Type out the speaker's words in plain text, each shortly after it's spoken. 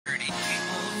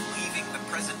incapable of leaving the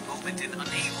present moment and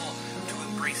unable to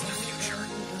embrace the future.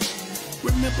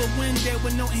 Remember when there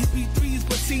were no MP3s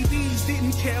but CDs?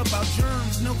 Didn't care about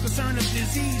germs, no concern of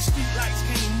disease. Street lights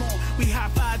came on, we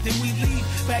high-fived and we leave.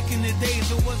 Back in the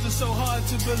days it wasn't so hard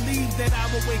to believe that I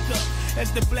would wake up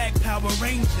as the Black Power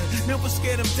Ranger, never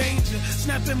scared of danger,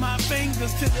 snapping my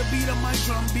fingers to the beat of my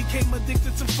drum. Became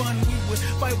addicted to fun, we would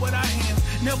fight with our hands,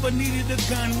 never needed a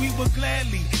gun. We would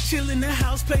gladly chill in the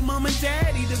house, play mom and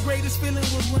daddy. The greatest feeling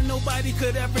was when nobody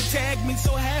could ever tag me.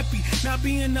 So happy, not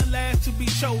being the last to be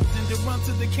chosen, to run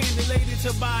to the candy lady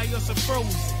to buy us a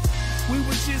frozen. We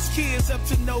were just kids up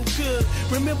to no good.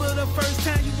 Remember the first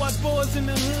time you watched Boys in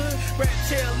the Hood? Rat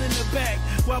tail in the back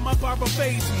while my barber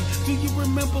faced me. Do you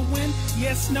remember when?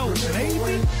 Yes, no, maybe.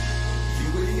 When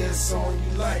you were the song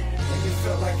you liked and it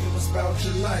felt like it was about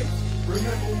your life.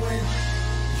 Remember when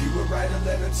you would write a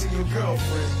letter to your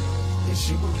girlfriend and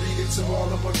she would read it to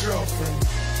all of her girlfriends.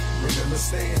 Remember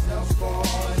staying up all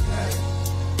night,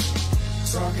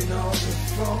 talking on the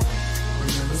phone.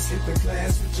 Remember skipping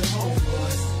class with your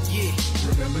homeboys. Yeah.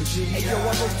 Remember G.I. Hey yo,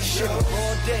 I wrote the shit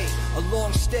all day. A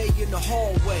long stay in the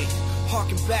hallway.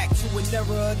 Harking back to an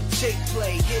era of the tape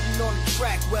play. Hitting on the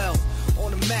track well,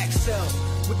 on the max cell.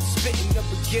 With the spitting, the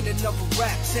beginning of a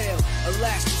rap tale.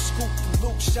 Elastic scoop, the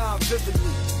loop shine vividly.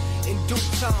 In due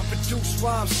time, produce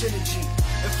rhyme synergy.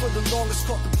 And for the longest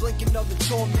caught the blinking of the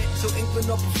torment. Till inkling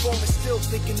of performance, still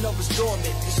thinking of us dormant.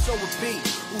 And so it be,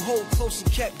 who hold close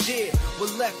and kept dear. Were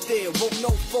left there, won't know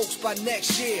folks by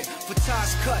next year. For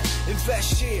ties cut,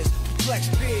 invest shares, perplex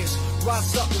peers.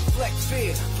 Rise up, reflect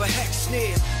fear, for hex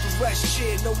snares. The rest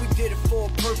cheer, know we did it for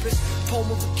a purpose. Poem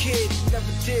of a kid who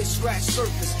never did scratch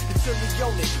surface. Until we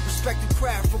own it, respect the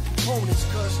craft for proponents.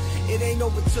 Cause it ain't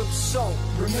over till the song.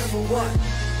 Remember what?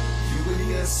 You would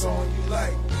hear a song you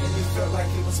like, and it felt like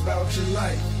it was about your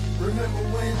life. Remember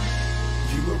when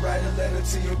you would write a letter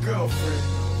to your girlfriend,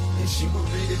 and she would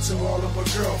read it to all of her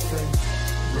girlfriends.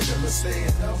 Remember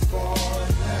staying up all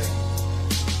night,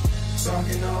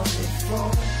 talking on the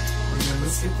phone. Remember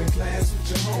skipping class with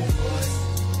your homeboys.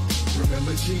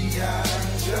 Remember G.I.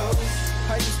 Joe.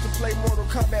 I used to play Mortal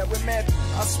Kombat with Matthew.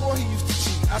 I swore he used to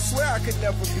cheat. I swear I could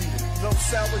never beat him. Those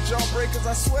sour jawbreakers,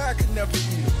 I swear I could never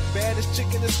eat him. Baddest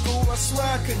chick in the school, I swear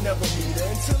I could never meet her.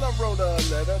 Until I wrote her a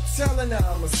letter telling her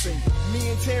I'm a singer. Me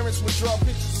and Terrence would draw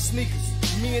pictures of sneakers.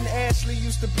 Me and Ashley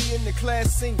used to be in the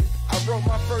class singing. I wrote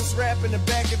my first rap in the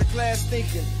back of the class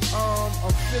thinking, I'm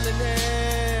feeling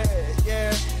it,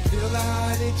 yeah. Feel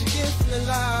like that you get feeling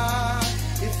like.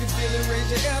 If you feel it, raise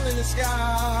your L in the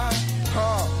sky. I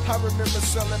remember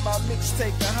selling my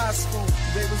mixtape in high school.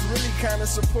 They was really kind of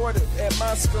supportive at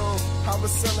my school. I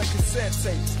was selling cassette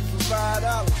tapes for $5.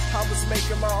 I was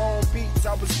making my own beats.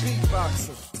 I was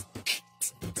beatboxing.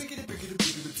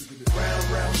 Brown,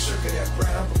 brown sugar, that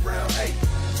brown, brown, hey.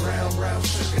 Brown, brown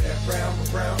sugar, that brown,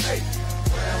 brown, hey.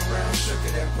 Brown, brown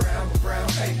sugar, that brown, brown,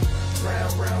 hey. Brown,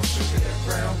 brown sugar, that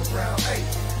brown, brown, hey.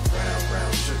 Brown,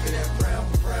 brown sugar, that brown,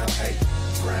 brown, hey.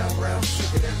 Brown, brown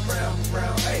sugar, that brown,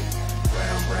 brown, hey.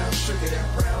 Brown, brown sugar, that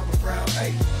brown, brown,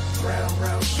 hey. Brown,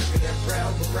 brown sugar, that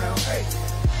brown, brown, hey.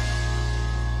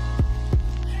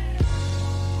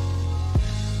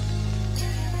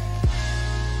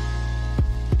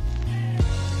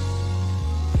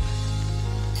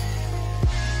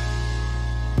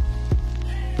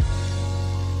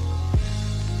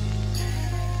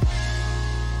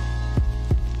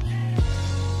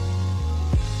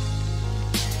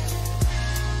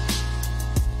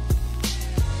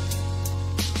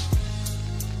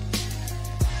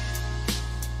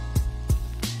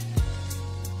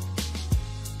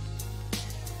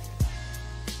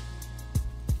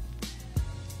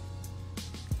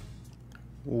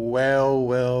 Well.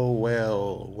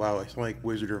 Wow, it's like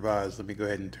Wizard of Oz. Let me go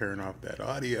ahead and turn off that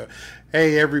audio.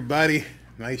 Hey, everybody.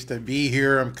 Nice to be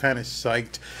here. I'm kind of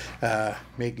psyched.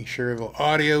 Making sure the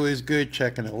audio is good,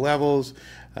 checking the levels.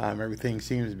 Everything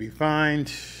seems to be fine.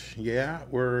 Yeah,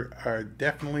 are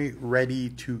definitely ready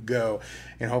to go.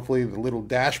 And hopefully the little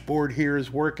dashboard here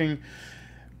is working.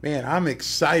 Man, I'm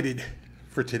excited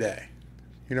for today.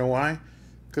 You know why?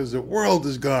 Because the world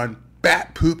has gone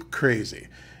bat poop crazy.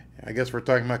 I guess we're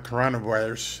talking about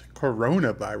coronavirus.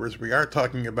 We are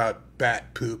talking about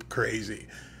bat poop crazy.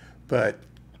 But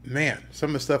man,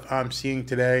 some of the stuff I'm seeing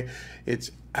today,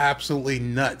 it's absolutely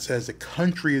nuts as the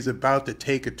country is about to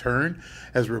take a turn,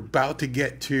 as we're about to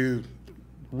get to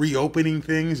reopening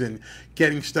things and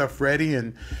getting stuff ready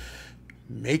and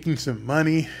making some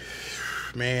money.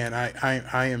 man,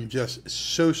 I am just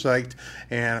so psyched,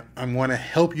 and I want to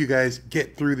help you guys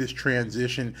get through this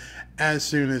transition as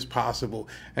soon as possible.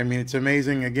 I mean, it's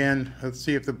amazing. Again, let's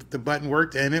see if the button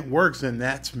worked, and it works, and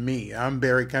that's me. I'm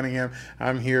Barry Cunningham.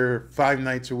 I'm here 5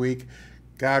 nights a week,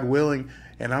 God willing,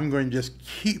 and I'm going to just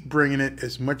keep bringing it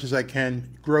as much as I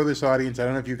can, grow this audience. I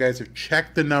don't know if you guys have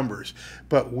checked the numbers,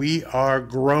 but we are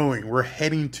growing. We're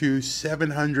heading to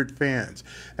 700 fans.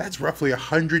 That's roughly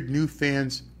 100 new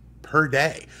fans per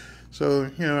day.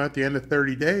 So, you know, at the end of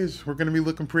 30 days, we're going to be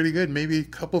looking pretty good, maybe a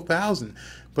couple thousand.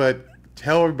 But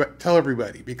tell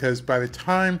everybody, because by the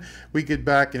time we get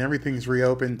back and everything's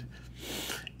reopened,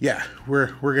 yeah, we're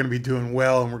going to be doing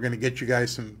well, and we're going to get you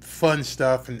guys some fun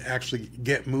stuff and actually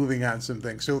get moving on some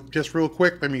things. So just real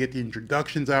quick, let me get the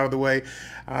introductions out of the way.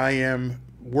 I am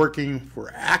working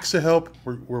for Accihelp.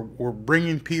 We're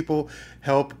bringing people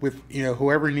help with, you know,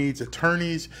 whoever needs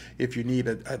attorneys. If you need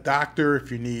a doctor,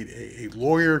 if you need a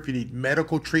lawyer, if you need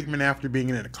medical treatment after being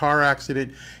in a car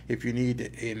accident, if you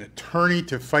need an attorney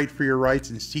to fight for your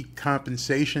rights and seek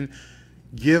compensation,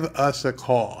 give us a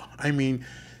call. I mean,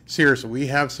 seriously, we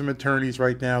have some attorneys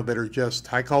right now that are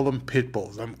just, I call them pit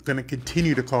bulls. I'm going to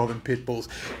continue to call them pit bulls,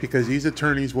 because these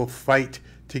attorneys will fight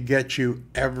to get you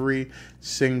every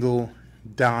single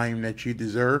dime that you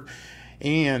deserve.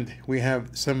 And we have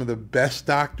some of the best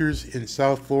doctors in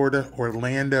South Florida,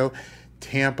 Orlando,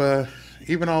 Tampa,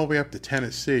 even all the way up to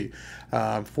Tennessee,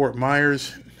 Fort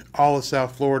Myers, all of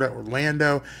South Florida,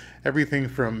 Orlando, everything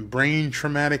from brain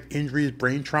traumatic injuries,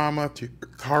 brain trauma, to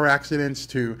car accidents,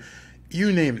 to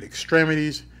you name it,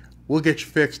 extremities. We'll get you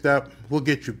fixed up. We'll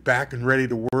get you back and ready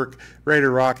to work, ready to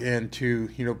rock, and to,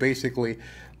 you know, basically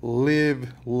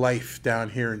live life down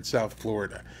here in South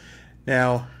Florida.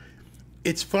 Now,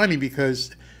 it's funny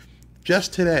because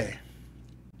just today,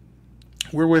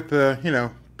 we're with, you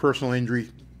know, personal injury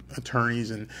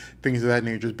attorneys and things of that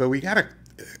nature, but we got a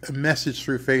message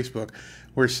through Facebook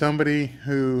where somebody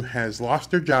who has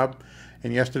lost their job,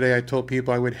 and yesterday I told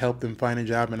people I would help them find a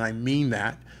job, and I mean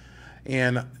that.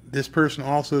 And this person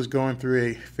also is going through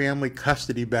a family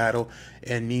custody battle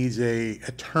and needs a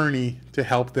attorney to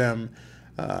help them,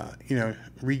 you know,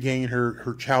 regain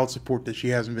her child support that she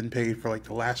hasn't been paid for like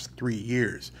the last 3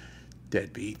 years.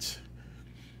 Deadbeats.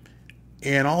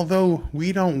 And although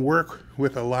we don't work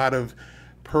with a lot of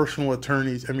personal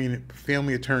attorneys, I mean,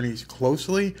 family attorneys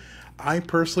closely, I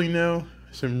personally know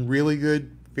some really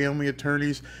good family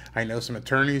attorneys. I know some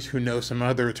attorneys who know some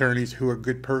other attorneys who are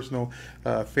good personal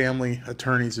family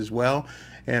attorneys as well.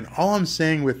 And all I'm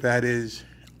saying with that is,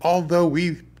 although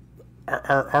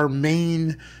our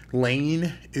main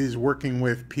lane is working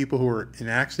with people who are in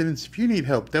accidents, if you need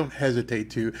help, don't hesitate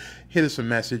to hit us a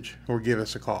message or give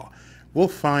us a call. We'll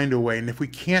find a way, and if we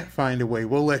can't find a way,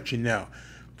 we'll let you know.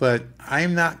 But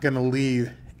I'm not going to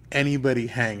leave anybody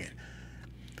hanging.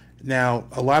 Now,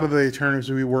 a lot of the attorneys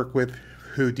we work with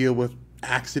who deal with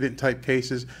accident type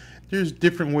cases, there's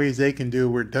different ways they can do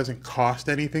where it doesn't cost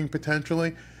anything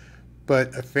potentially,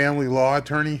 but a family law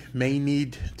attorney may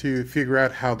need to figure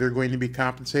out how they're going to be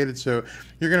compensated. So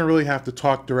you're going to really have to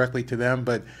talk directly to them,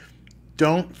 but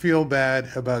don't feel bad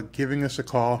about giving us a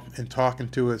call and talking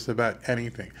to us about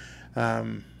anything.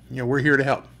 You know, we're here to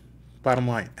help. Bottom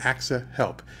line,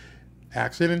 Accihelp.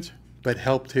 Accidents, but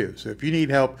help too. So if you need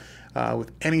help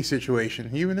with any situation,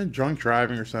 even in drunk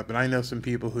driving or something, I know some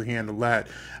people who handle that.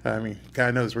 I mean,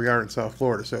 God knows we are in South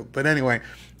Florida. So, but anyway,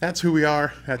 that's who we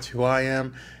are. That's who I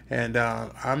am. And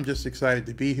I'm just excited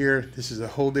to be here. This is a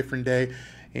whole different day.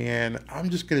 And I'm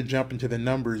just going to jump into the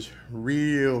numbers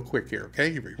real quick here, okay?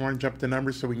 If you want to jump to the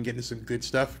numbers so we can get into some good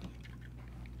stuff.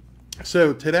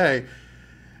 So today,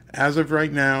 as of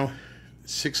right now,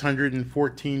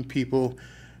 614 people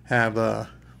have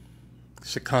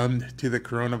succumbed to the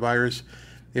coronavirus,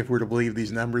 if we're to believe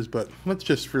these numbers. But let's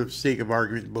just, for the sake of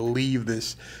argument, believe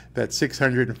this, that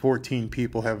 614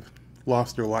 people have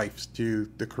lost their lives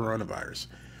to the coronavirus.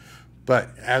 But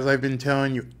as I've been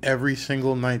telling you every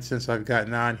single night since I've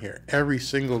gotten on here, every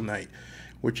single night,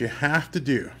 what you have to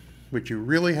do, what you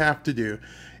really have to do,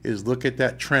 is look at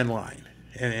that trend line.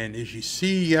 And as you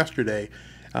see yesterday,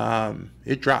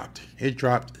 it dropped. It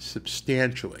dropped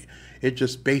substantially. It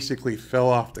just basically fell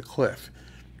off the cliff.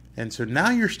 And so now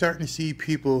you're starting to see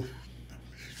people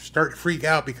start to freak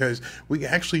out because we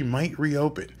actually might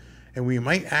reopen and we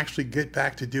might actually get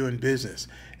back to doing business.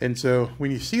 And so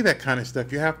when you see that kind of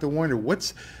stuff, you have to wonder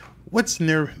what's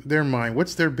in their mind,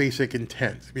 what's their basic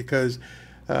intent, because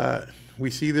we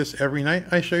see this every night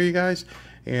I show you guys,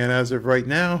 And as of right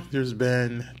now, there's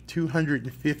been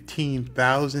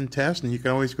 215,000 tests, and you can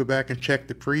always go back and check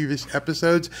the previous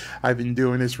episodes. I've been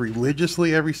doing this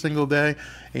religiously every single day,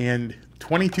 and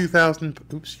 22,000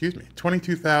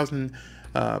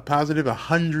 positive,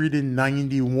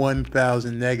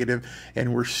 191,000 negative,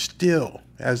 and we're still,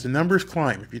 as the numbers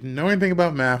climb, if you know anything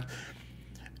about math,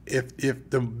 if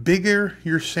the bigger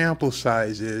your sample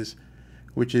size is,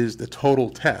 which is the total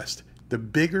test, the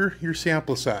bigger your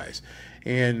sample size,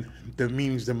 and that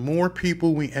means the more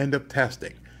people we end up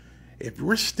testing. If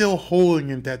we're still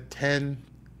holding at that 10,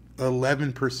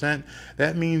 11%,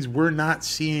 that means we're not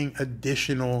seeing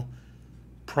additional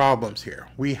problems here.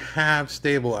 We have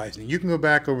stabilized. And you can go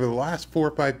back over the last 4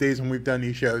 or 5 days when we've done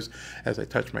these shows. As I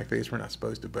touch my face, we're not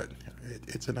supposed to, but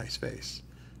it's a nice face.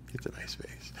 It's a nice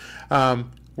face.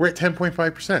 We're at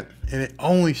 10.5%, and it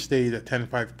only stayed at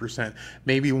 10.5%.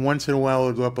 Maybe once in a while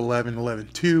it'll go up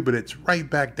 11.2, but it's right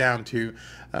back down to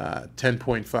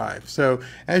 10.5. So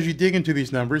as you dig into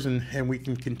these numbers, and we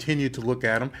can continue to look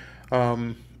at them,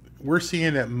 we're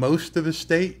seeing that most of the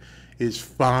state is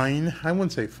fine. I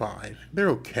wouldn't say fine. They're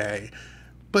okay,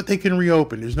 but they can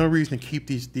reopen. There's no reason to keep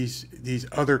these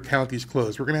other counties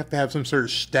closed. We're going to have some sort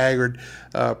of staggered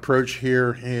approach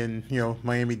here in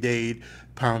Miami-Dade,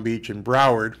 Palm Beach, and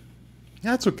Broward.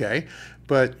 That's okay,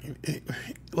 but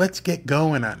let's get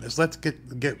going on this. Let's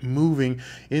get moving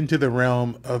into the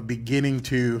realm of beginning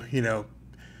to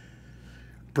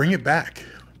bring back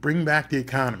the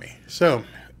economy. So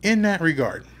in that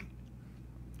regard,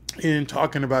 in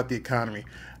talking about the economy,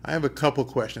 I have a couple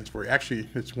questions for you. Actually,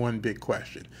 it's one big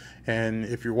question. And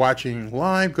if you're watching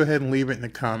live, go ahead and leave it in the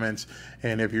comments.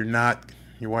 And if you're not,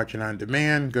 you're watching on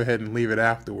demand, go ahead and leave it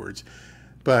afterwards.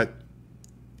 But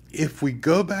if we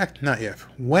go back, not if,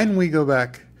 when we go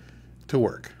back to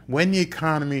work, when the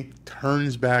economy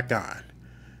turns back on,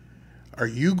 are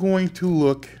you going to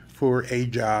look for a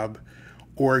job,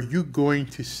 or are you going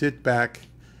to sit back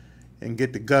and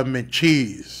get the government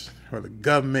cheese or the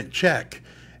government check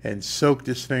and soak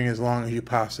this thing as long as you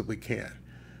possibly can?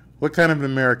 What kind of an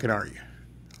American are you?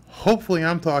 Hopefully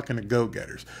I'm talking to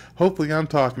go-getters. Hopefully I'm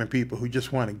talking to people who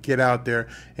just want to get out there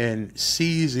and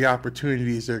seize the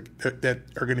opportunities that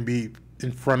are going to be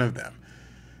in front of them.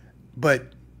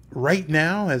 But right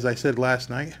now, as I said last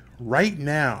night, right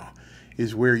now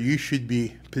is where you should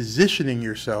be positioning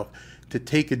yourself to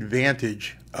take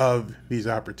advantage of these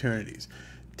opportunities.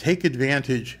 Take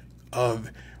advantage of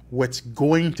what's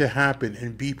going to happen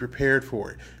and be prepared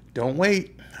for it. Don't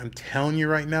wait. I'm telling you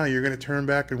right now, you're going to turn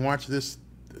back and watch this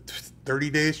 30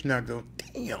 days from now and go,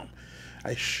 damn,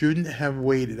 I shouldn't have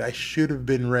waited. I should have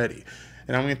been ready.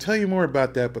 And I'm going to tell you more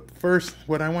about that. But first,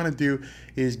 what I want to do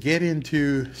is get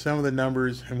into some of the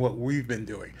numbers and what we've been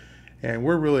doing. And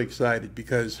we're really excited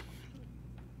because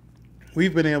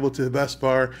we've been able to thus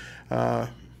far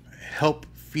help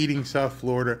Feeding South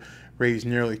Florida raise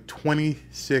nearly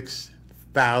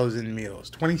 26,000 meals.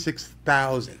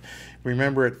 26,000.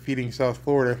 Remember, at Feeding South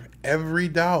Florida, every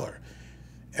dollar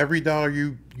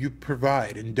you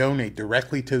provide and donate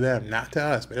directly to them, not to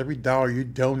us, but every dollar you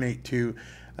donate to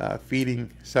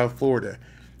Feeding South Florida,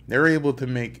 they're able to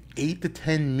make 8 to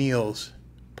 10 meals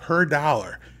per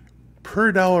dollar.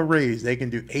 Per dollar raised, they can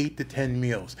do 8 to 10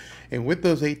 meals. And with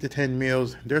those 8 to 10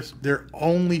 meals, they're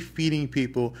only feeding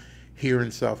people here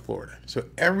in South Florida. So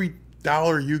every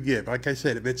dollar you give, like I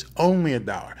said, if it's only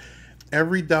 $1,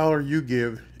 every dollar you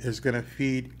give is going to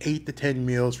feed 8 to 10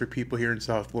 meals for people here in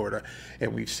South Florida.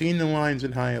 And we've seen the lines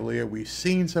in Hialeah. We've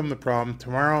seen some of the problem.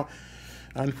 Tomorrow,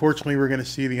 unfortunately, we're going to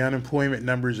see the unemployment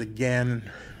numbers again.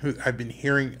 I've been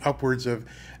hearing upwards of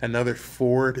another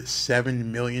 4 to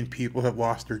 7 million people have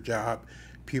lost their job.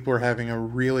 People are having a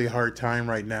really hard time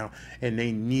right now, and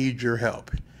they need your help.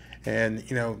 And,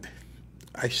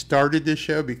 I started this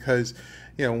show because,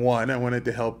 one, I wanted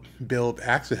to help build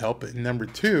Accihelp, and number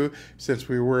two, since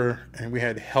we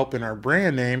had help in our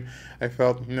brand name, I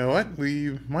felt,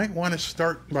 we might want to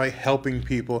start by helping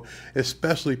people,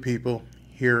 especially people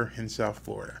here in South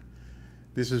Florida.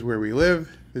 This is where we live,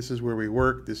 this is where we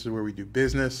work, this is where we do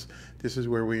business, this is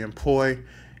where we employ,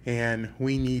 and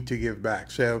we need to give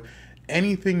back. So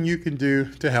anything you can do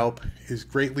to help is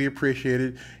greatly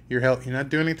appreciated. You're not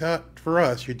doing it for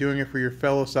us, you're doing it for your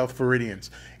fellow South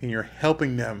Floridians, and you're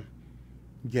helping them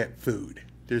get food.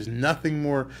 There's nothing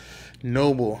more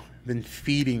noble than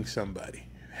feeding somebody,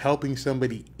 helping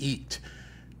somebody eat.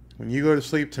 When you go to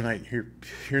sleep tonight,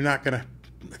 you're not going to,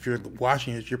 if you're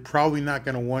watching this, you're probably not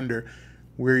going to wonder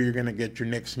where you're going to get your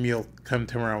next meal come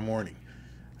tomorrow morning.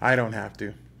 I don't have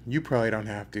to. You probably don't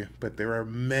have to, but there are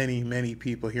many, many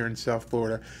people here in South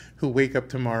Florida who wake up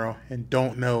tomorrow and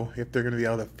don't know if they're going to be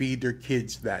able to feed their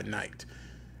kids that night.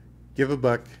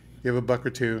 give a buck or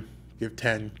two, give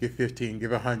 10, give 15,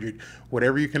 give 100,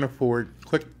 whatever you can afford.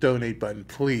 Click the donate button,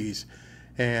 please,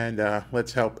 and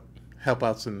let's help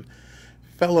out some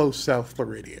fellow South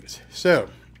Floridians. So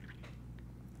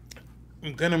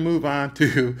I'm gonna move on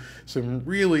to some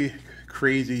really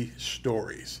crazy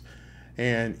stories,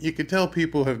 and you can tell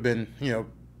people have been,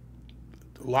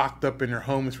 locked up in their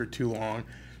homes for too long,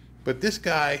 but this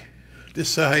guy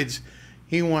decides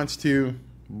he wants to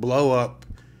blow up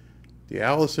the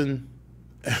Alice in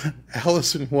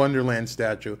Wonderland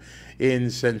statue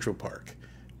in Central Park.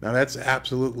 Now that's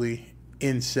absolutely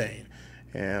insane.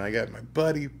 And I got my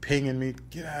buddy pinging me,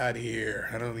 get out of here,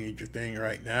 I don't need your thing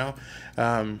right now.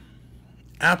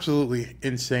 Absolutely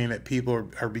insane that people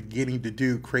are beginning to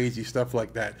do crazy stuff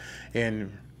like that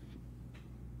and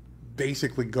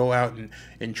basically go out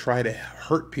and try to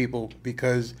hurt people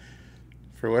because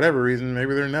for whatever reason,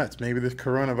 maybe they're nuts. Maybe this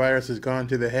coronavirus has gone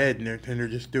to the head and they're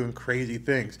just doing crazy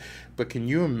things. But can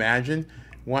you imagine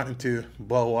wanting to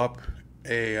blow up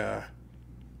a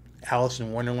Alice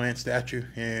in Wonderland statue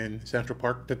in Central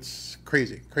Park? That's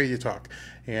crazy talk.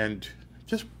 And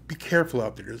just be careful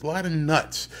out there. There's a lot of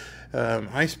nuts.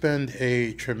 I spend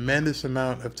a tremendous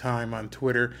amount of time on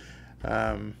Twitter.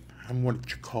 I'm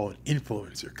what you call an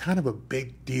influencer, kind of a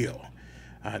big deal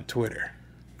on Twitter.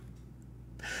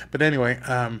 But anyway,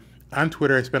 on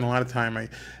Twitter, I spend a lot of time,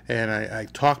 I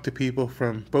talk to people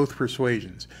from both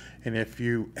persuasions. And if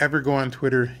you ever go on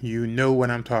Twitter, you know what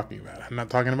I'm talking about. I'm not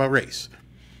talking about race.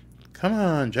 Come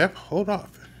on, Jeff, hold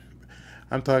off.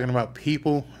 I'm talking about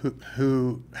people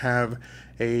who have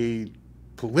a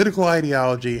political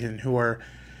ideology and who are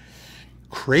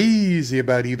crazy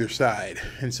about either side.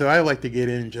 And so I like to get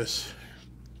in and just,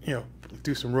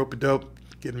 do some rope-a-dope,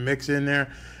 get a mix in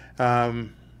there.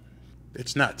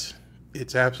 It's nuts.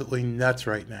 It's absolutely nuts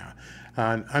right now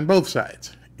on both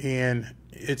sides. And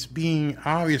it's being,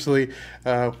 obviously,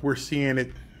 we're seeing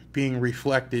it being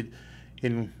reflected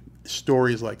in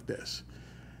stories like this.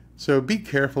 So be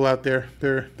careful out there.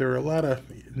 There are a lot of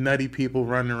nutty people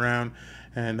running around.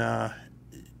 And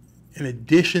in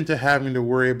addition to having to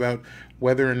worry about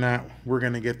whether or not we're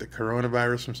going to get the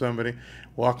coronavirus from somebody,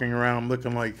 walking around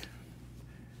looking like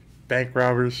bank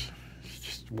robbers,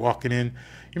 just walking in.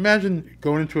 Imagine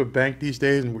going into a bank these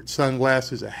days and with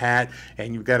sunglasses, a hat,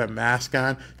 and you've got a mask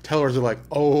on. Tellers are like,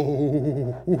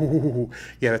 oh,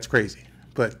 yeah, that's crazy.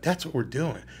 But that's what we're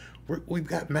doing. We've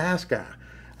got masks on.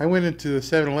 I went into the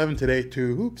 7-Eleven today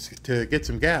to get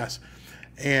some gas.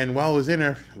 And while I was in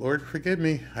there, Lord forgive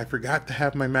me, I forgot to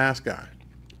have my mask on.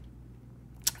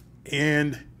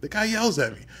 And the guy yells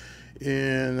at me.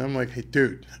 And I'm like, hey,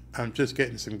 dude, I'm just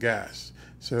getting some gas.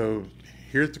 So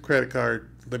here's the credit card.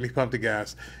 Let me pump the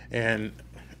gas. And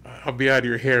I'll be out of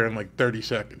your hair in like 30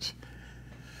 seconds.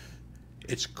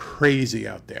 It's crazy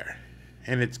out there.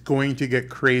 And it's going to get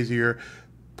crazier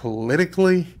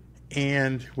politically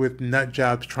and with nut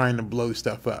jobs trying to blow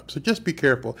stuff up. So just be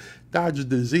careful. Dodge the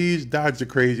disease, dodge the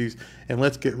crazies, and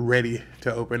let's get ready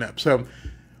to open up. So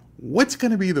what's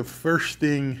going to be the first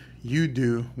thing you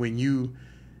do when you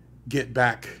get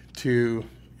back to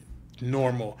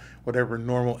normal, whatever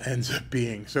normal ends up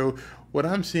being? So what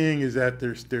I'm seeing is that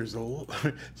there's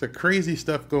a crazy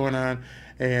stuff going on,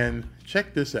 and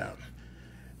check this out.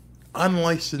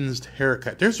 Unlicensed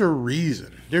haircut. There's a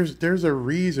reason. There's a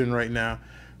reason right now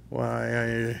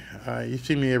why you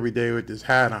see me every day with this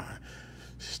hat on.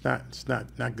 It's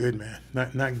not good, man.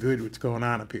 Not good what's going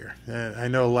on up here. And I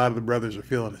know a lot of the brothers are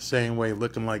feeling the same way,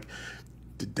 looking like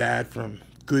the dad from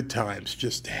Good Times,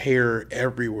 just hair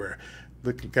everywhere.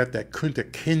 Got that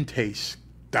Kunta Kinte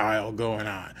style going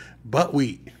on. Butt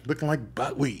wheat, looking like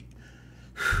butt wheat.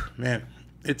 Man,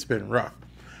 it's been rough.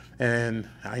 And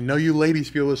I know you ladies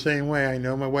feel the same way. I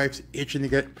know my wife's itching to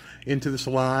get into the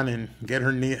salon and get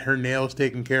her nails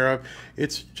taken care of.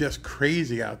 It's just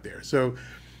crazy out there. So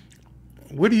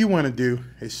what do you want to do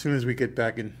as soon as we get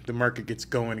back and the market gets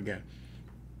going again?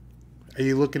 Are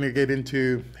you looking to get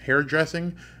into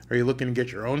hairdressing? Are you looking to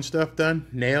get your own stuff done?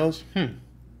 Nails? A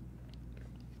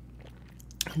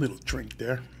little drink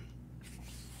there.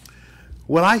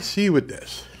 What I see with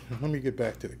this, let me get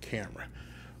back to the camera.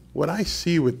 What I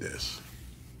see with this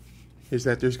is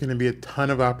that there's going to be a ton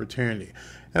of opportunity.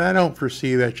 And I don't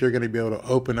foresee that you're going to be able to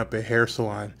open up a hair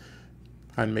salon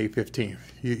on May 15th.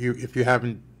 If you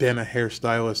haven't been a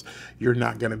hairstylist, you're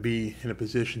not going to be in a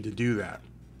position to do that.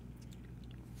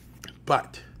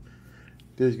 But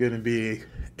there's going to be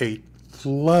a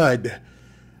flood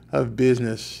of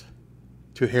business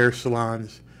to hair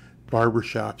salons,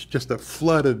 barbershops, just a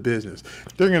flood of business.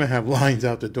 They're going to have lines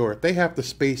out the door. If they have to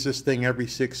space this thing every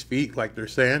 6 feet, like they're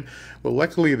saying, well,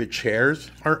 luckily the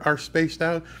chairs are spaced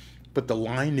out, but the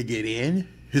line to get in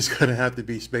is going to have to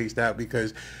be spaced out,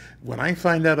 because when I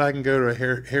find out I can go to a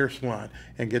hair salon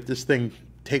and get this thing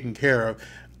taken care of,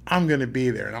 I'm going to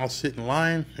be there, and I'll sit in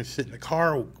line and sit in the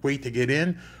car, wait to get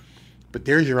in. But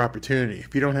there's your opportunity.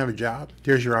 If you don't have a job,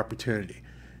 there's your opportunity.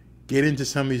 Get into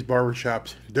some of these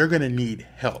barbershops. They're going to need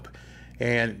help.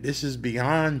 And this is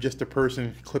beyond just a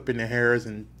person clipping the hairs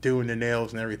and doing the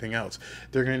nails and everything else.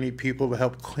 They're going to need people to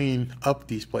help clean up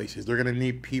these places. They're going to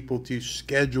need people to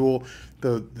schedule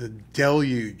the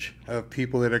deluge of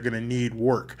people that are going to need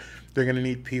work. They're going to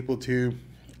need people to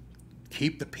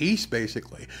keep the peace,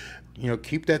 basically. You know,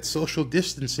 keep that social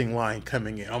distancing line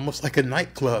coming in, almost like a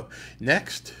nightclub.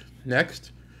 Next,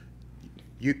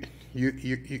 you.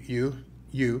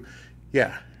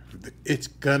 Yeah. It's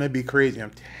gonna be crazy.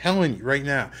 I'm telling you right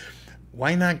now.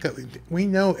 Why not go? We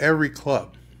know every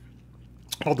club,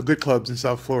 all the good clubs in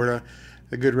South Florida,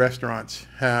 the good restaurants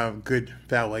have good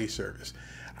valet service.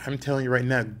 I'm telling you right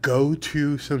now, go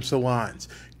to some salons,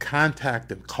 contact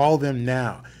them, call them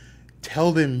now,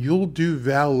 tell them you'll do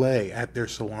valet at their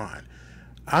salon.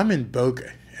 I'm in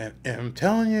Boca, and I'm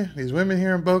telling you, these women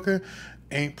here in Boca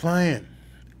ain't playing,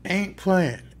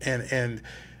 and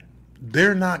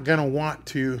they're not going to want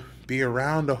to be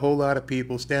around a whole lot of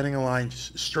people standing in line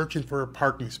searching for a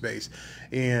parking space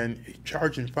and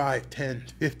charging $5,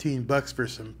 $10, $15 for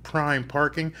some prime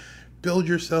parking. Build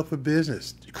yourself a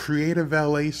business. Create a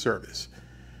valet service.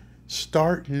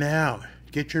 Start now.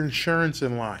 Get your insurance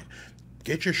in line.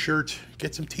 Get your shirts.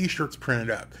 Get some t-shirts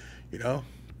printed up. You know,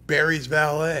 Barry's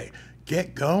Valet.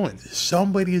 Get going.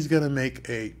 Somebody is going to make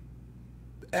a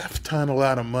F-ton a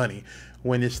lot of money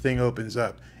when this thing opens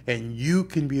up. And you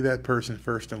can be that person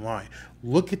first in line.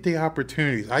 Look at the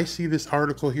opportunities. I see this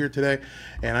article here today,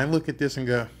 and I look at this and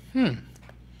go,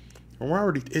 we're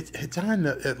already, it's on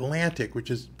the Atlantic,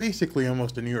 which is basically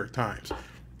almost the New York Times.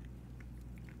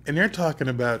 And they're talking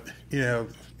about, you know,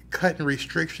 cutting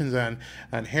restrictions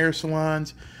on hair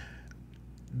salons,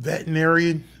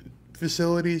 veterinary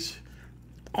facilities,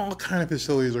 all kind of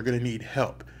facilities are going to need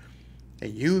help.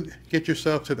 And you get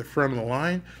yourself to the front of the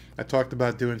line. I talked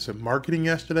about doing some marketing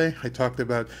yesterday. I talked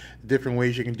about different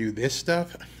ways you can do this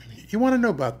stuff. You want to know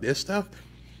about this stuff?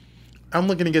 I'm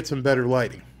looking to get some better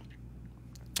lighting.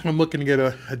 I'm looking to get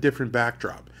a different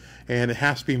backdrop. And it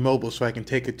has to be mobile so I can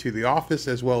take it to the office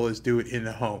as well as do it in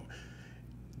the home.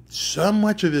 So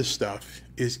much of this stuff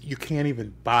is you can't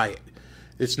even buy it.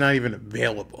 It's not even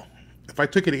available. If I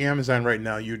took it to Amazon right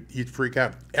now, you'd freak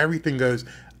out. Everything goes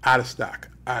out of stock.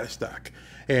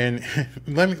 And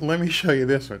let me show you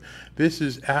this one. This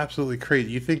is absolutely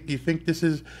crazy. You think this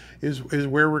is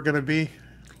where we're going to be?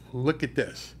 Look at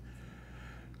this.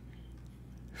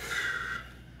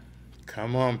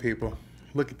 Come on, people.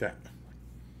 Look at that.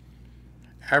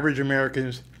 Average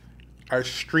Americans are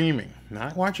streaming,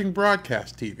 not watching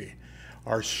broadcast TV,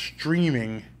 are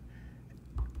streaming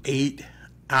 8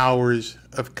 hours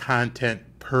of content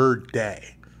per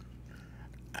day.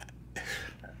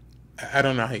 I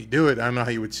don't know how you do it. I don't know how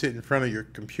you would sit in front of your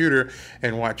computer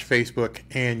and watch Facebook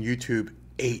and YouTube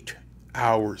 8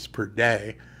 hours per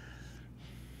day.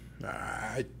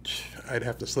 I'd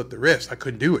have to slit the wrist. I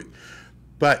couldn't do it.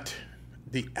 But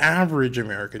the average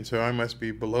American, so I must be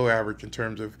below average in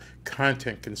terms of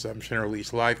content consumption, or at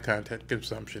least live content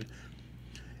consumption,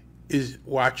 is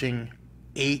watching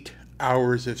 8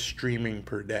 hours of streaming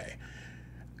per day.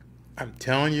 I'm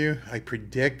telling you, I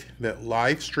predict that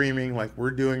live streaming like we're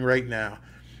doing right now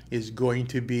is going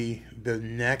to be the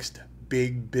next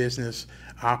big business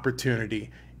opportunity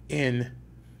in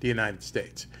the United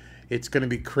States. It's going to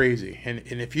be crazy. And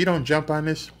if you don't jump on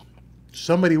this,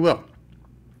 somebody will.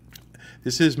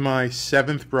 This is my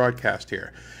 7th broadcast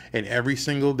here. And every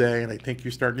single day, and I think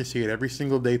you're starting to see it, every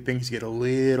single day things get a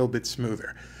little bit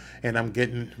smoother. And I'm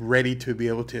getting ready to be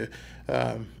able to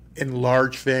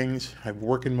enlarge things. I'm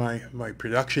working my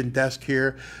production desk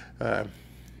here,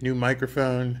 new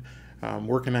microphone. I'm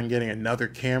working on getting another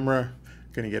camera,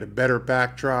 going to get a better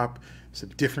backdrop, some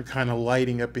different kind of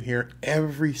lighting up in here.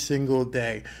 Every single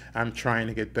day I'm trying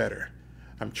to get better.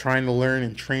 I'm trying to learn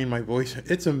and train my voice.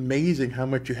 It's amazing how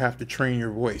much you have to train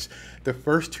your voice. The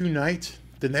first 2 nights,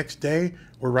 the next day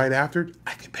or right after,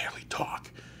 I could barely talk.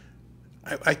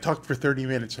 I talked for 30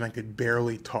 minutes and I could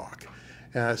barely talk.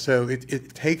 So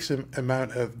it takes an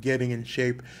amount of getting in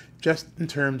shape just in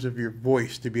terms of your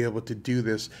voice to be able to do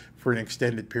this for an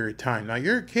extended period of time. Now,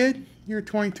 you're a kid, you're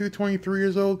 22, 23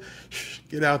 years old,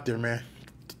 get out there, man.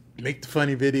 Make the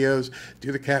funny videos,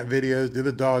 do the cat videos, do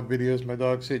the dog videos. My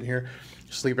dog's sitting here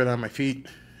sleeping on my feet.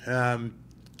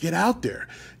 Get out there.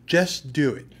 Just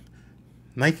do it.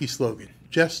 Nike slogan,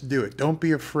 just do it. Don't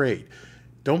be afraid.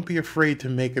 Don't be afraid to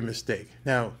make a mistake.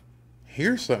 Now,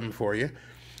 here's something for you.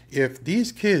 If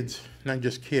these kids, not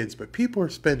just kids, but people are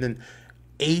spending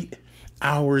 8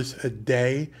 hours a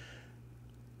day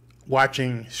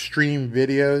watching stream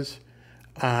videos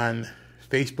on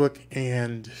Facebook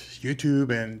and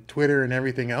YouTube and Twitter and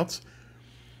everything else,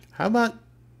 how about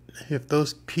if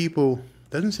those people,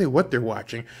 doesn't say what they're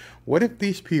watching, what if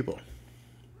these people,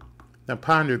 now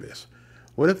ponder this,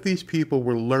 what if these people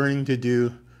were learning to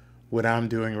do what I'm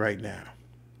doing right now?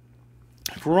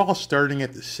 If we're all starting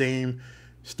at the same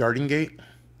starting gate,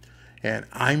 and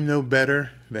I'm no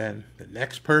better than the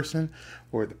next person,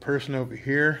 or the person over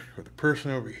here, or the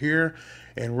person over here,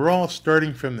 and we're all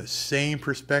starting from the same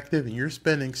perspective, and you're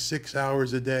spending 6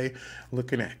 hours a day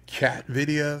looking at cat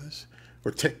videos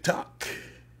or TikTok,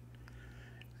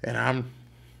 and I'm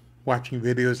watching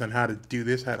videos on how to do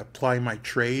this, how to apply my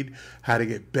trade, how to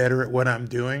get better at what I'm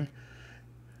doing,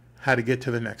 how to get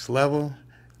to the next level,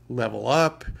 level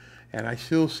up, and I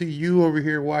still see you over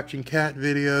here watching cat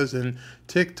videos and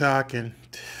TikTok, and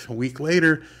a week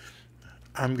later,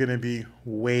 I'm going to be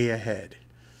way ahead.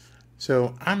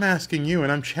 So I'm asking you,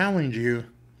 and I'm challenging you,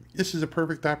 this is a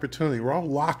perfect opportunity. We're all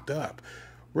locked up.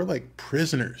 We're like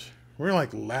prisoners. We're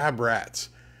like lab rats.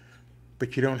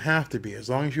 But you don't have to be. As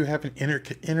long as you have an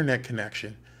internet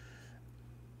connection,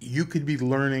 you could be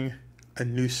learning a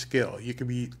new skill. You could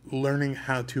be learning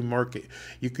how to market.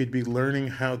 You could be learning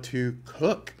how to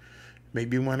cook.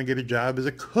 Maybe you want to get a job as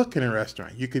a cook in a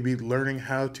restaurant. You could be learning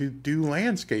how to do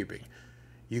landscaping.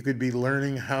 You could be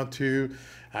learning how to,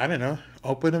 I don't know,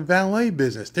 open a valet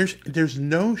business. There's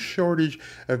no shortage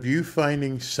of you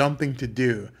finding something to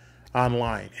do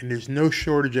online. And there's no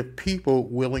shortage of people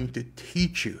willing to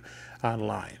teach you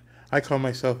online. I call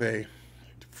myself a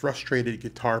frustrated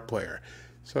guitar player.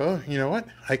 So, you know what?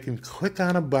 I can click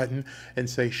on a button and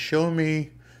say, show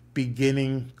me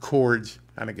beginning chords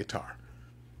on a guitar.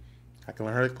 I can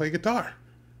learn how to play guitar.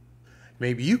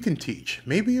 Maybe you can teach.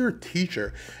 Maybe you're a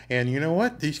teacher. And you know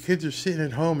what? These kids are sitting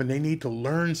at home and they need to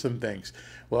learn some things.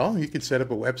 Well, you can set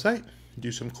up a website,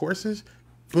 do some courses.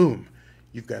 Boom.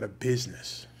 You've got a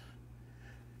business.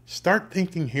 Start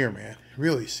thinking here, man.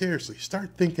 Really, seriously.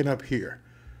 Start thinking up here.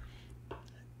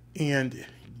 And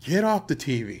get off the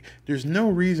TV. There's no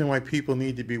reason why people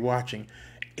need to be watching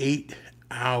 8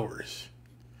 hours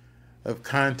of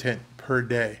content per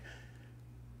day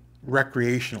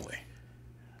recreationally.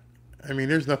 I mean,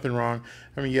 there's nothing wrong.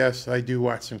 I mean, yes, I do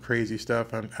watch some crazy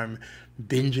stuff. I'm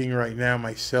binging right now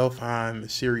myself on the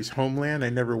series Homeland. I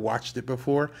never watched it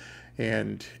before.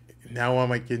 And now I'm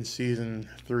like in season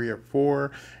 3 or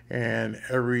 4. And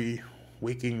every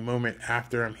waking moment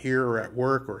after I'm here or at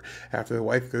work or after the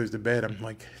wife goes to bed, I'm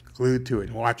like glued to it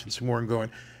and watching some more and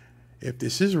going, if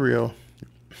this is real,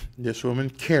 this woman,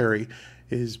 Carrie,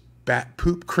 is bat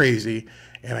poop crazy.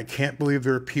 And I can't believe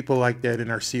there are people like that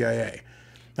in our CIA.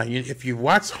 Now, if you've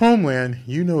watched Homeland,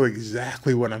 you know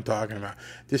exactly what I'm talking about.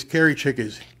 This Carrie chick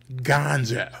is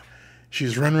gonzo.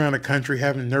 She's running around the country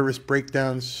having nervous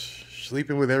breakdowns,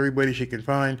 sleeping with everybody she can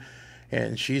find,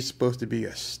 and she's supposed to be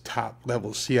a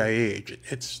top-level CIA agent.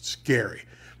 It's scary.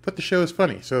 But the show is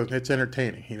funny, so it's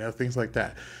entertaining, you know, things like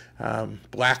that.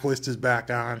 Blacklist is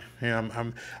back on. You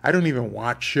know, I don't even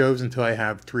watch shows until I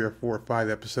have 3 or 4 or 5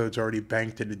 episodes already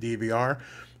banked into DVR.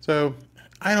 So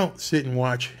I don't sit and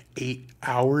watch 8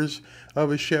 hours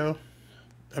of a show.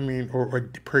 I mean,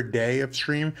 or per day of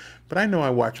stream. But I know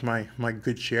I watch my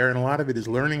good share, and a lot of it is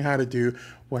learning how to do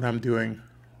what I'm doing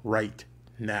right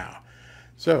now.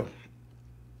 So,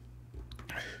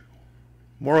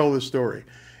 moral of the story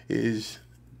is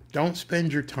don't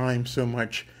spend your time so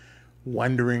much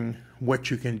wondering what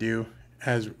you can do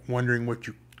as wondering what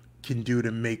you can do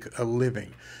to make a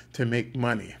living, to make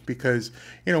money. Because,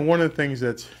 you know, one of the things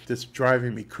that's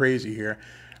driving me crazy here,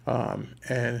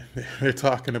 and they're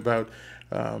talking about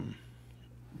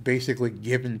basically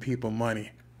giving people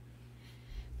money.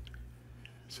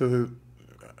 So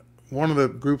one of the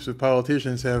groups of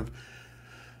politicians have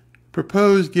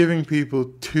proposed giving people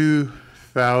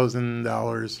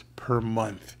 $2,000 per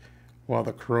month while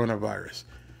the coronavirus.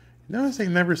 Notice they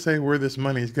never say where this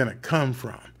money is going to come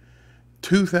from.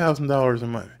 $2,000 a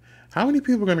month. How many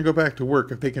people are going to go back to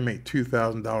work if they can make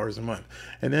 $2,000 a month?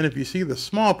 And then if you see the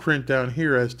small print down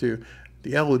here as to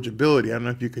the eligibility, I don't know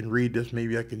if you can read this.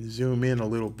 Maybe I can zoom in a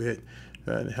little bit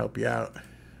and help you out. I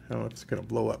don't know if it's going to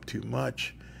blow up too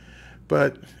much.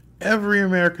 But every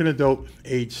American adult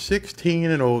age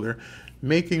 16 and older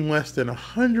making less than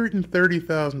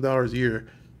 $130,000 a year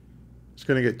is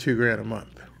going to get $2,000 a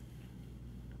month.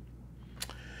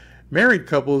 Married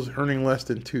couples earning less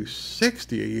than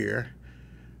 $260 a year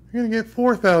are going to get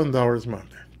 $4,000 a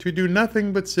month to do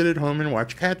nothing but sit at home and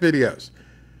watch cat videos.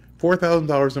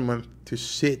 $4,000 a month to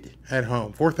sit at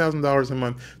home. $4,000 a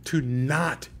month to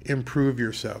not improve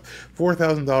yourself.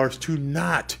 $4,000 to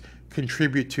not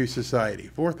contribute to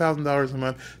society. $4,000 a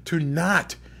month to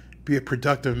not be a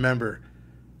productive member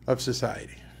of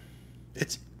society.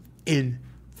 It's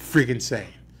friggin'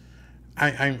 insane.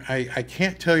 I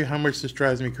can't tell you how much this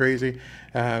drives me crazy.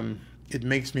 It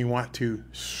makes me want to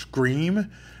scream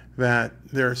that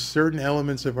there are certain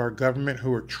elements of our government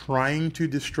who are trying to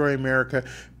destroy America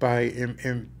by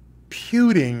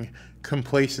imputing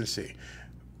complacency,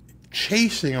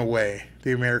 chasing away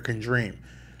the American dream.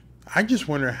 I just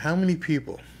wonder how many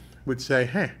people would say,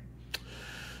 hey,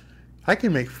 I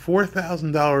can make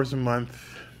 $4,000 a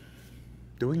month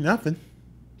doing nothing,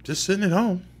 just sitting at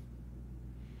home.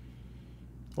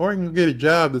 Or I can get a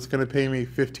job that's going to pay me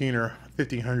 $1,500 or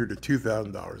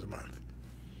 $2,000 a month.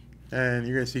 And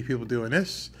you're going to see people doing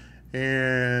this,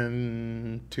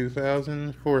 and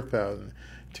 $2,000, $4,000,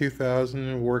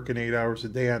 $2,000 working 8 hours a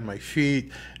day on my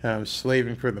feet,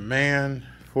 slaving for the man,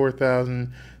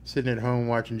 $4,000 sitting at home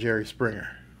watching Jerry Springer.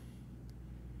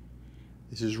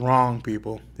 This is wrong,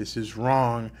 people. This is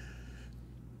wrong.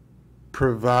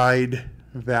 Provide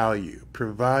value.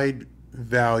 Provide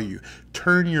value.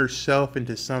 Turn yourself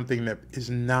into something that is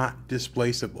not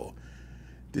displaceable.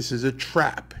 This is a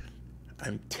trap.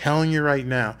 I'm telling you right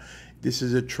now, this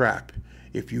is a trap.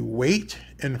 If you wait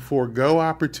and forego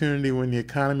opportunity when the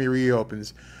economy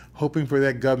reopens, hoping for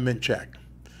that government check,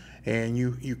 and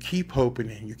you keep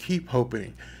hoping and you keep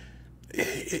hoping,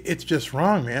 it's just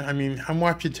wrong, man. I mean, I'm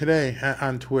watching today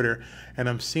on Twitter, and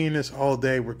I'm seeing this all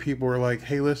day where people are like,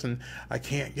 hey, listen, I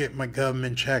can't get my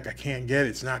government check. I can't get it.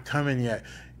 It's not coming yet.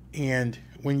 And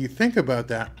when you think about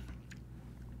that,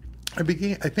 I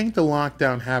think the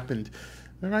lockdown happened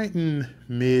right in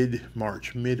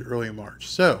early March.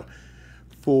 So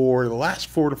for the last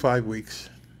 4 to 5 weeks,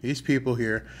 these people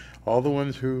here, all the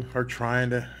ones who are trying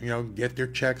to, get their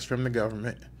checks from the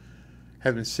government,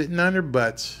 have been sitting on their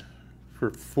butts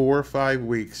for 4 or 5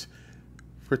 weeks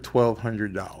for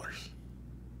 $1,200.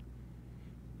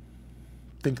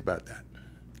 Think about that.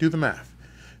 Do the math.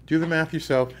 Do the math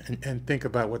yourself and think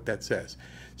about what that says.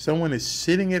 Someone is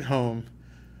sitting at home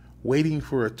waiting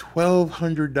for a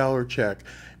 $1,200 check.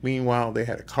 Meanwhile, they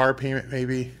had a car payment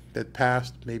maybe that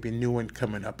passed, maybe a new one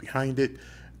coming up behind it,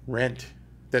 rent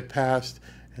that passed,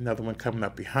 another one coming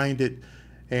up behind it,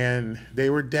 and they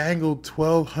were dangled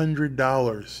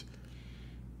 $1,200.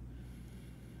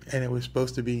 And it was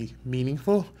supposed to be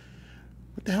meaningful.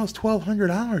 What the hell is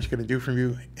 $1,200 going to do for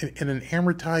you in an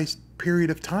amortized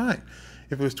period of time?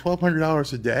 If it was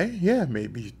 $1,200 a day, yeah,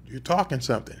 maybe you're talking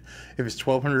something. If it's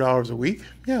 $1,200 a week,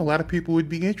 yeah, a lot of people would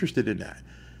be interested in that.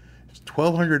 If it's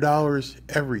 $1,200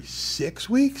 every 6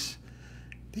 weeks,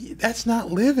 that's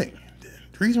not living.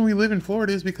 The reason we live in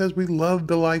Florida is because we love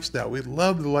the lifestyle. We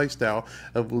love the lifestyle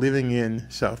of living in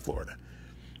South Florida.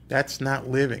 That's not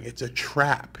living. It's a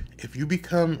trap. If you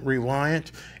become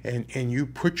reliant and you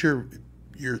put your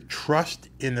trust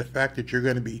in the fact that you're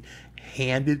going to be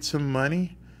handed some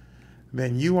money,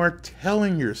 then you are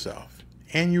telling yourself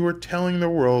and you are telling the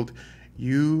world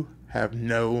you have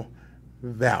no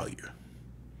value.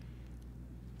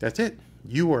 That's it.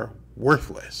 You are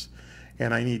worthless.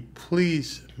 And I need,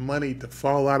 please, money to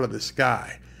fall out of the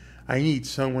sky. I need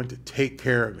someone to take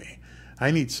care of me.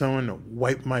 I need someone to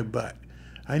wipe my butt.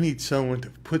 I need someone to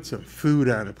put some food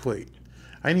on a plate.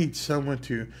 I need someone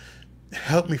to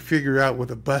help me figure out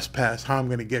with a bus pass how I'm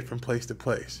going to get from place to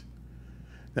place.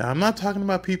 Now, I'm not talking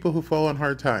about people who fall on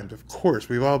hard times. Of course,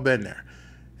 we've all been there.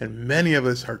 And many of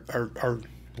us are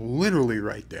literally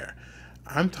right there.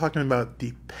 I'm talking about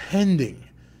depending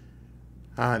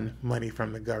on money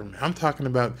from the government. I'm talking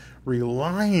about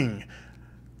relying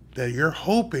that you're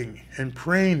hoping and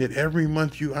praying that every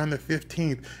month on the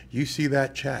 15th, you see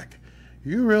that check.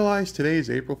 You realize today is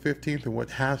April 15th and what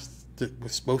was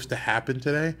supposed to happen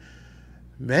today?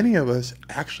 Many of us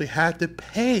actually had to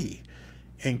pay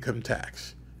income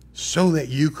tax so that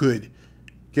you could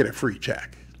get a free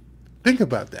check. Think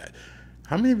about that.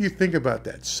 How many of you think about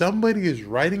that? Somebody is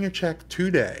writing a check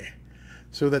today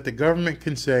so that the government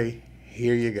can say,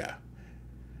 here you go.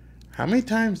 How many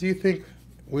times do you think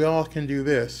we all can do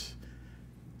this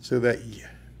so that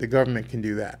the government can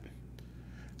do that?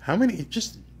 How many?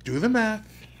 Just do the math.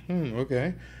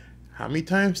 Okay. How many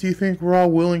times do you think we're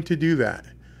all willing to do that?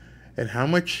 And how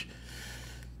much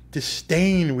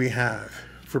disdain we have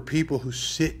for people who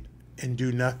sit and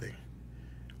do nothing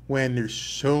when there's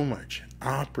so much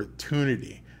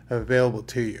opportunity available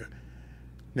to you.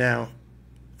 Now,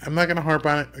 I'm not going to harp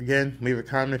on it. Again, leave a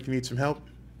comment if you need some help.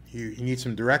 You need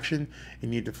some direction. You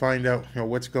need to find out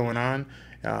what's going on.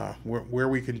 where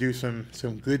we can do some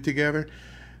good together.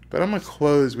 But I'm going to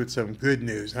close with some good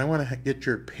news. I want to get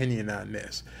your opinion on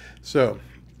this. So,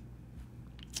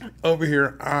 over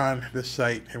here on the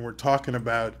site, and we're talking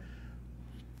about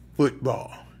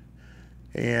football.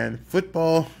 And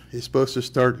football is supposed to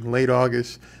start in late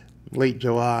August, late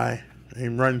July,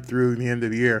 and run through the end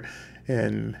of the year.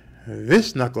 And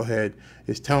this knucklehead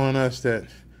is telling us that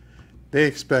they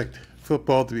expect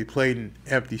football to be played in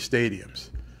empty stadiums.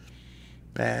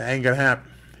 That ain't going to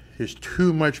happen. There's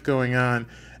too much going on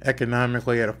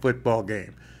economically at a football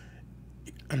game.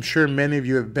 I'm sure many of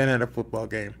you have been at a football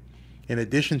game. In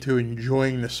addition to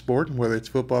enjoying the sport, whether it's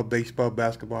football, baseball,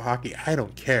 basketball, hockey, I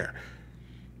don't care.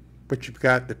 But you've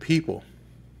got the people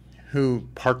who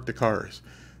park the cars,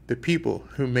 the people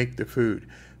who make the food,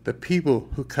 the people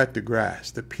who cut the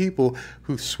grass, the people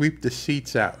who sweep the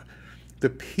seats out, the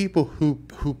people who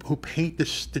paint the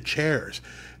chairs,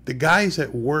 the guys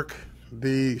that work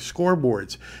the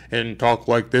scoreboards and talk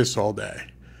like this all day.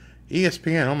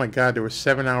 ESPN, oh my God, there was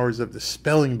 7 hours of the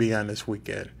spelling bee on this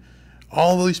weekend.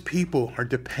 All those people are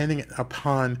depending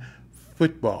upon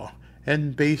football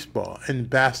and baseball and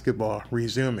basketball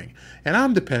resuming. And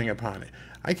I'm depending upon it.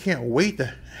 I can't wait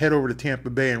to head over to Tampa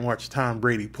Bay and watch Tom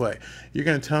Brady play. You're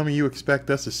going to tell me you expect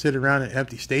us to sit around in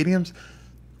empty stadiums?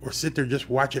 Or sit there just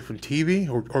watch it from TV?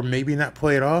 Or maybe not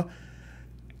play at all?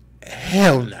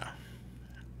 Hell no.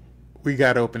 We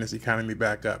got to open this economy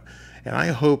back up. And I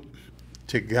hope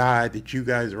to God that you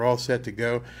guys are all set to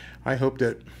go. I hope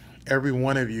that every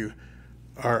one of you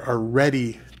are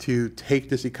ready to take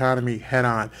this economy head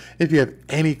on. If you have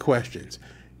any questions,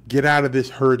 get out of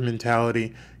this herd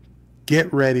mentality.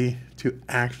 Get ready to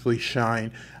actually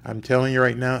shine. I'm telling you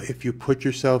right now, if you put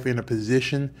yourself in a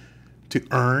position to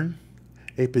earn,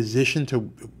 a position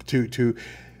to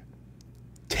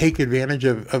take advantage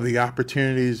of the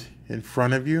opportunities in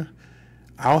front of you,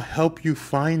 I'll help you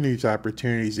find these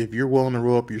opportunities if you're willing to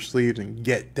roll up your sleeves and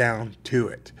get down to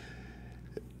it.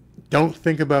 Don't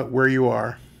think about where you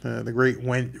are. The great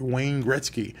Wayne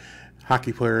Gretzky,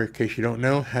 hockey player, in case you don't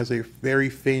know, has a very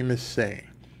famous saying.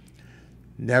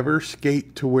 Never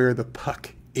skate to where the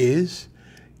puck is.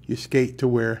 You skate to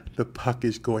where the puck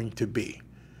is going to be.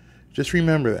 Just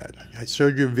remember that. I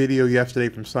showed you a video yesterday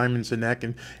from Simon Sinek,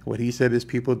 and what he said is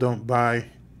people don't buy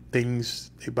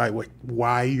things, they buy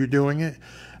why you're doing it.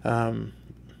 In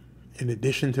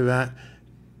addition to that,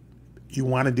 you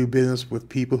want to do business with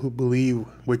people who believe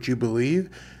what you believe.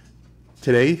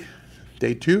 Today,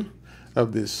 day 2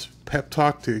 of this pep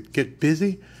talk to get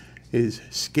busy is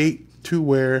skate to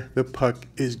where the puck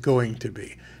is going to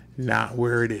be, not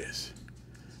where it is.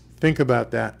 Think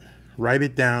about that. Write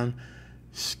it down.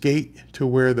 Skate to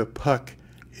where the puck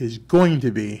is going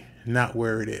to be, not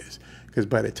where it is. Because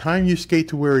by the time you skate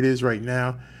to where it is right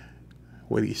now,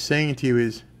 what he's saying to you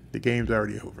is the game's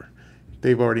already over.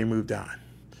 They've already moved on.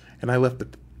 And I left the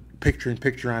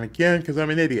picture on again because I'm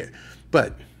an idiot.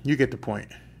 But you get the point.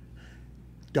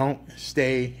 Don't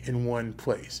stay in one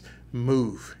place.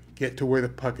 Move. Get to where the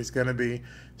puck is going to be.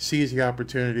 Seize the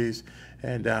opportunities.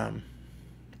 And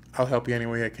I'll help you any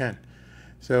way I can.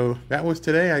 So that was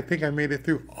today. I think I made it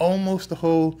through almost the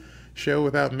whole show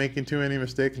without making too many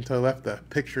mistakes until I left the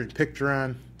picture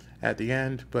on at the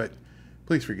end. But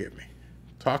please forgive me.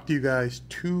 Talk to you guys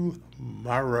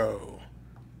tomorrow.